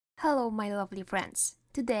Hello my lovely friends!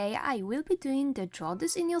 Today I will be doing the Draw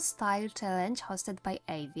This in Your Style challenge hosted by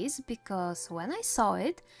Avis because when I saw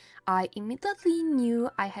it, I immediately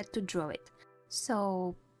knew I had to draw it.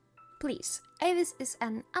 So please, Avis is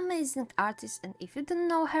an amazing artist and if you don't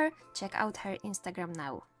know her, check out her Instagram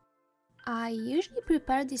now. I usually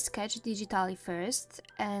prepare the sketch digitally first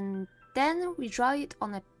and then redraw it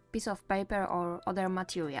on a piece of paper or other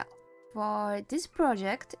material. For this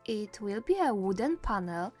project it will be a wooden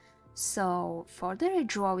panel, so for the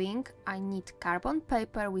redrawing I need carbon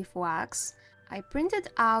paper with wax. I printed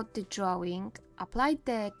out the drawing, applied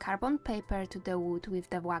the carbon paper to the wood with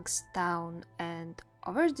the wax down, and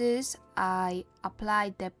over this I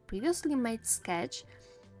applied the previously made sketch,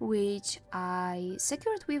 which I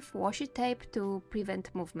secured with washi tape to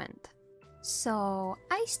prevent movement. So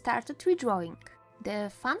I started redrawing.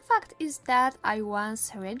 The fun fact is that I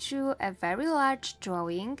once redrew a very large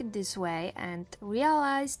drawing this way and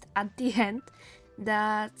realized at the end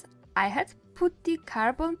that I had put the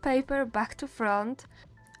carbon paper back to front.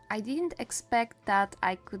 I didn't expect that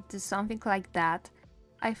I could do something like that.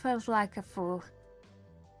 I felt like a fool.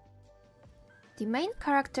 The main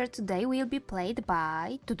character today will be played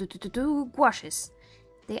by gouaches.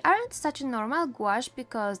 They aren't such a normal gouache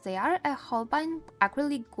because they are a Holbein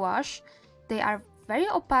acrylic gouache. They are very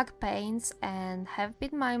opaque paints and have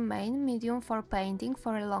been my main medium for painting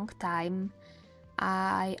for a long time.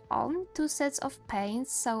 I own 2 sets of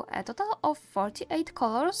paints, so a total of 48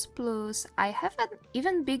 colors, plus I have an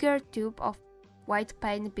even bigger tube of white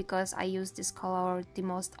paint because I use this color the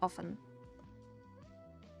most often.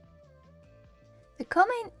 The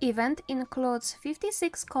co-main event includes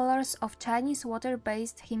 56 colors of Chinese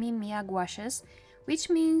water-based MIYA gouaches, which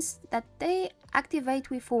means that they activate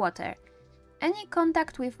with water. Any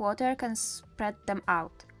contact with water can spread them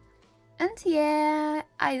out. And yeah,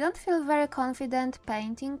 I don't feel very confident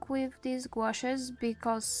painting with these gouaches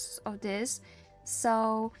because of this,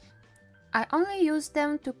 so I only use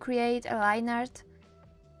them to create a line art,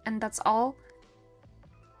 and that's all.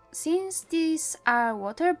 Since these are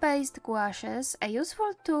water-based gouaches, a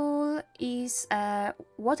useful tool is a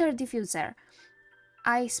water diffuser.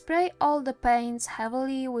 I spray all the paints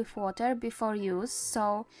heavily with water before use,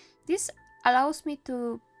 so this allows me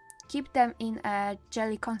to keep them in a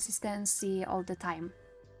jelly consistency all the time.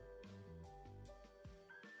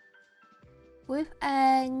 With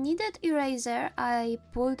a kneaded eraser, I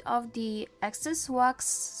pulled off the excess wax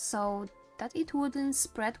so that it wouldn't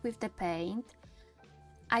spread with the paint.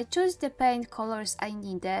 I chose the paint colors I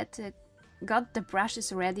needed, got the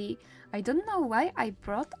brushes ready. I don't know why I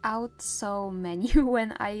brought out so many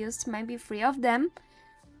when I used maybe 3 of them,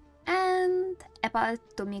 and a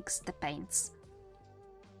palette to mix the paints.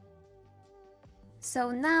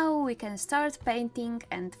 So now we can start painting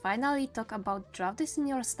and finally talk about Draw This in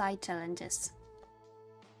Your Style challenges.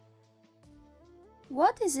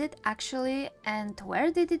 What is it actually and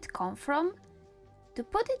where did it come from? To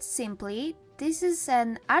put it simply, this is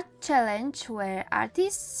an art challenge where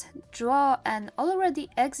artists draw an already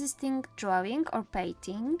existing drawing or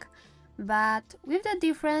painting, but with the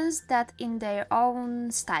difference that in their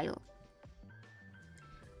own style.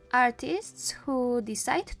 Artists who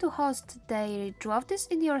decide to host their Draw This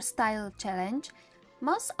in Your Style challenge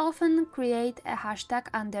most often create a hashtag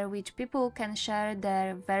under which people can share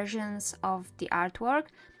their versions of the artwork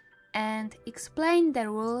and explain the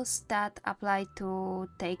rules that apply to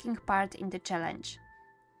taking part in the challenge.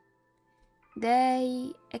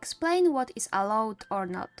 They explain what is allowed or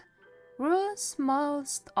not. Rules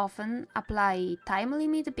most often apply time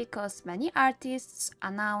limit because many artists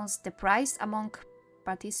announce the prize among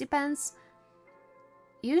participants.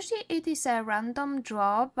 Usually it is a random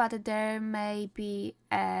draw, but there may be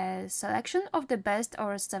a selection of the best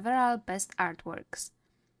or several best artworks.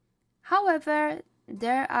 However,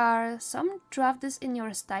 there are some Draw This in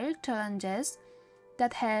Your Style challenges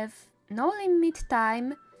that have no limit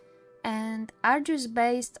time and are just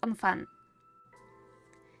based on fun.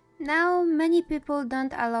 Now, many people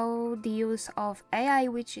don't allow the use of AI,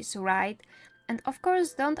 which is right, and of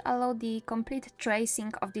course don't allow the complete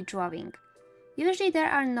tracing of the drawing. Usually there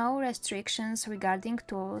are no restrictions regarding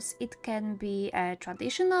tools, it can be a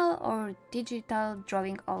traditional or digital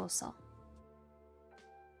drawing also.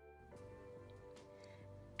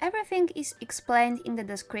 Everything is explained in the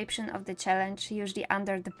description of the challenge, usually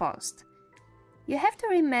under the post. You have to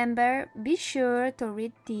remember, be sure to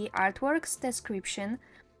read the artwork's description,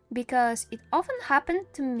 because it often happened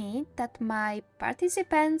to me that my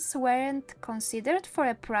participants weren't considered for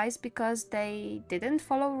a prize because they didn't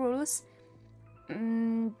follow rules.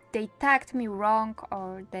 They tagged me wrong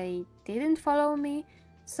or they didn't follow me,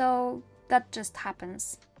 so that just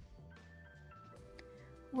happens.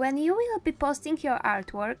 When you will be posting your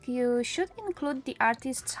artwork, you should include the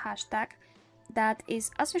artist's hashtag that is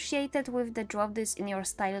associated with the Draw This in Your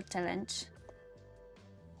Style challenge.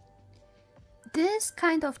 This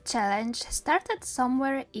kind of challenge started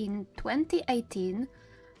somewhere in 2018.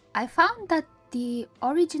 I found that the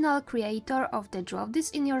original creator of the Draw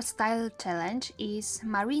This in Your Style challenge is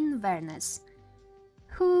Marine Vernes,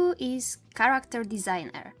 who is character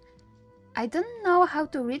designer. I don't know how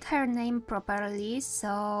to read her name properly,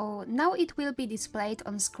 so now it will be displayed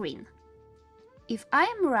on screen. If I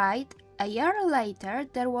am right, a year later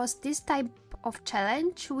there was this type of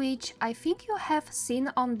challenge which I think you have seen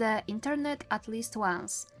on the internet at least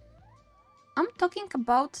once. I'm talking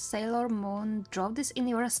about Sailor Moon Draw This in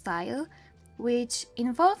Your Style, which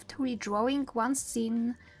involved redrawing one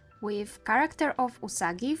scene with character of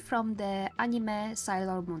Usagi from the anime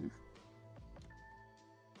Sailor Moon.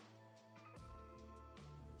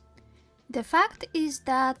 The fact is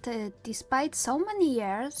that despite so many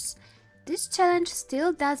years, this challenge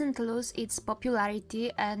still doesn't lose its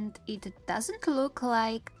popularity and it doesn't look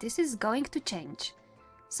like this is going to change.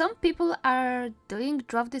 Some people are doing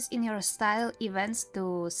Draw This in Your Style events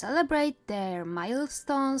to celebrate their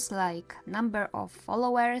milestones like number of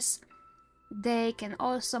followers. They can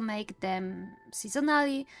also make them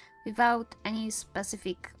seasonally without any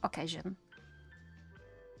specific occasion.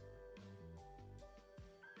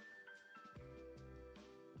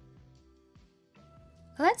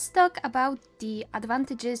 Let's talk about the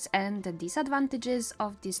advantages and the disadvantages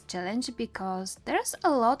of this challenge, because there's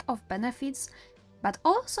a lot of benefits, but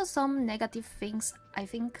also some negative things, I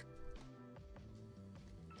think.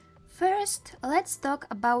 First, let's talk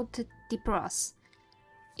about the pros.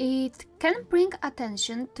 It can bring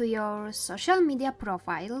attention to your social media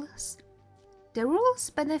profiles. The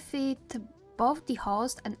rules benefit both the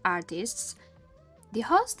host and artists. The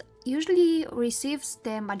host usually receives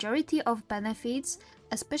the majority of benefits,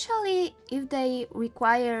 especially if they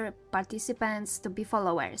require participants to be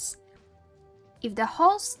followers. If the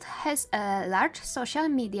host has a large social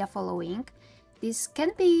media following, this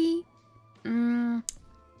can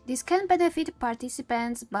benefit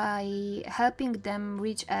participants by helping them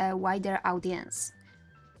reach a wider audience.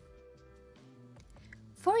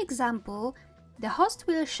 For example, the host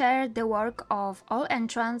will share the work of all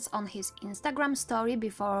entrants on his Instagram story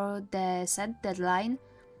before the set deadline,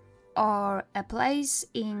 or a place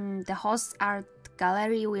in the host's art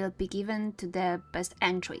gallery will be given to the best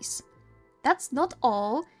entries. That's not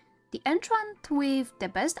all. The entrant with the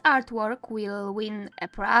best artwork will win a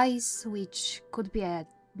prize, which could be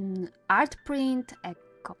an art print, a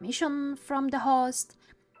commission from the host,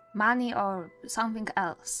 money, or something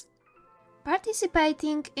else.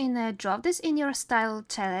 Participating in a Draw This in Your Style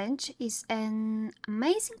challenge is an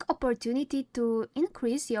amazing opportunity to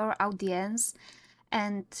increase your audience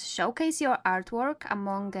and showcase your artwork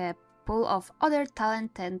among a pool of other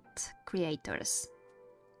talented creators.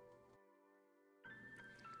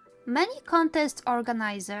 Many contest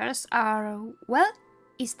organizers are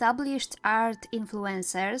well-established art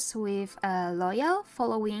influencers with a loyal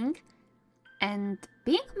following, and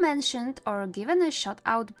being mentioned or given a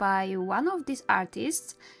shout-out by one of these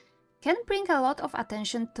artists can bring a lot of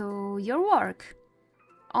attention to your work.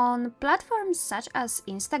 On platforms such as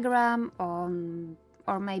Instagram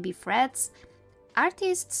or maybe Threads,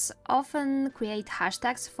 artists often create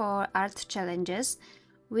hashtags for art challenges,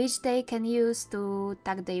 which they can use to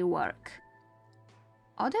tag their work.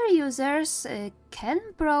 Other users can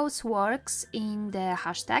browse works in the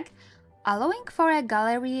hashtag, allowing for a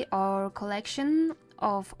gallery or collection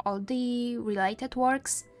of all the related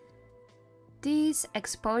works. This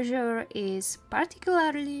exposure is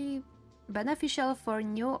particularly beneficial for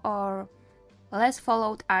new or less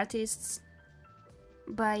followed artists.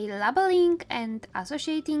 By labeling and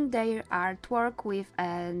associating their artwork with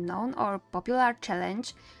a known or popular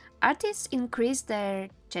challenge, artists increase their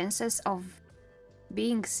chances of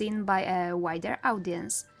being seen by a wider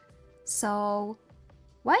audience. So,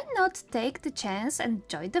 why not take the chance and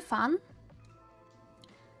join the fun?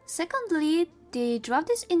 Secondly, the Draw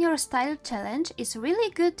This in Your Style challenge is really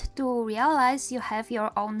good to realize you have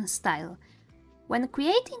your own style. When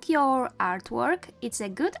creating your artwork, it's a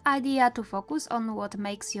good idea to focus on what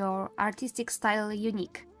makes your artistic style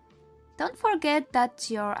unique. Don't forget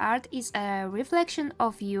that your art is a reflection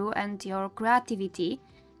of you and your creativity.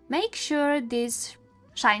 Make sure this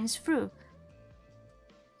shines through.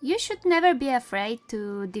 You should never be afraid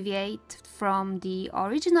to deviate from the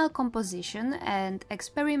original composition and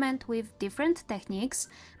experiment with different techniques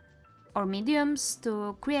or mediums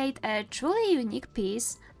to create a truly unique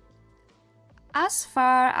piece, as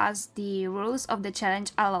far as the rules of the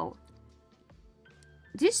challenge allow.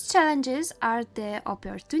 These challenges are the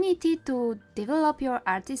opportunity to develop your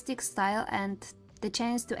artistic style and the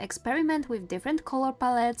chance to experiment with different color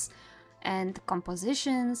palettes and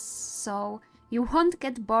compositions, so you won't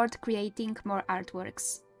get bored creating more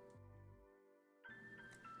artworks.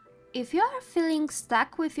 If you are feeling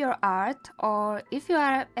stuck with your art, or if you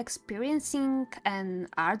are experiencing an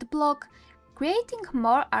art block, creating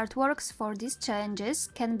more artworks for these challenges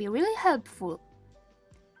can be really helpful.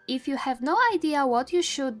 If you have no idea what you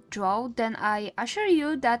should draw, then I assure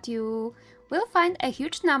you that you will find a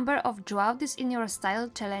huge number of Draw This in Your Style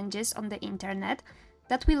challenges on the internet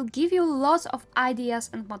that will give you lots of ideas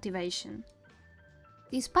and motivation.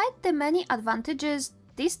 Despite the many advantages,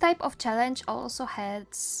 this type of challenge also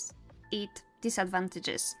has its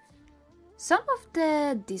disadvantages. Some of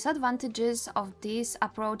the disadvantages of this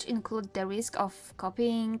approach include the risk of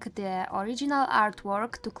copying the original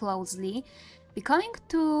artwork too closely, becoming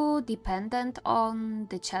too dependent on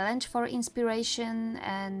the challenge for inspiration,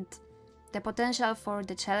 and the potential for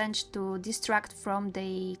the challenge to distract from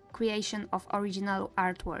the creation of original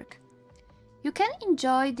artwork. You can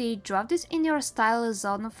enjoy the Draw This in Your Style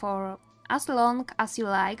zone for as long as you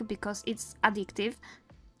like because it's addictive.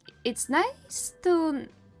 It's nice to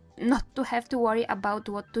not to have to worry about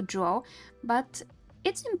what to draw, but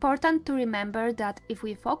it's important to remember that if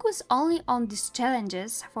we focus only on these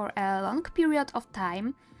challenges for a long period of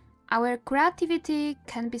time, our creativity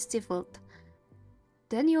can be stifled.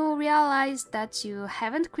 Then you realize that you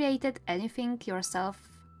haven't created anything yourself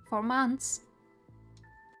for months.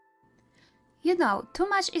 You know, too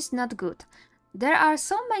much is not good. There are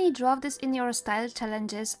so many Draw This in Your Style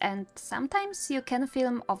challenges, and sometimes you can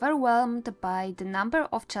feel overwhelmed by the number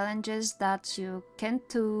of challenges that you can't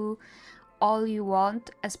do all you want,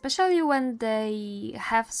 especially when they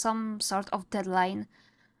have some sort of deadline.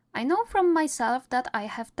 I know from myself that I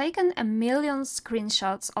have taken a million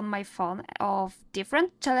screenshots on my phone of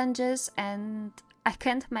different challenges and I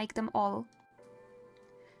can't make them all.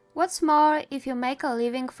 What's more, if you make a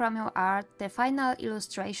living from your art, the final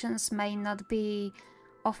illustrations may not be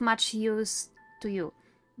of much use to you.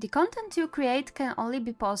 The content you create can only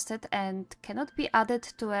be posted and cannot be added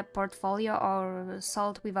to a portfolio or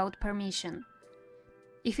sold without permission.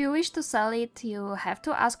 If you wish to sell it, you have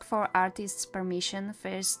to ask for artist's permission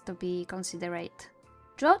first to be considerate.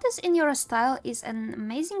 Draw This in Your Style is an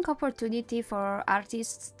amazing opportunity for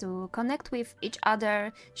artists to connect with each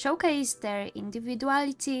other, showcase their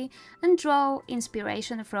individuality, and draw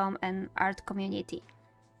inspiration from an art community.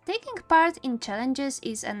 Taking part in challenges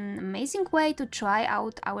is an amazing way to try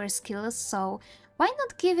out our skills, so why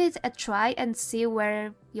not give it a try and see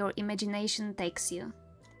where your imagination takes you.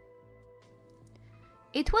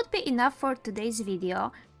 It would be enough for today's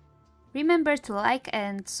video. Remember to like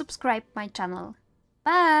and subscribe my channel.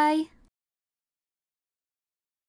 Bye!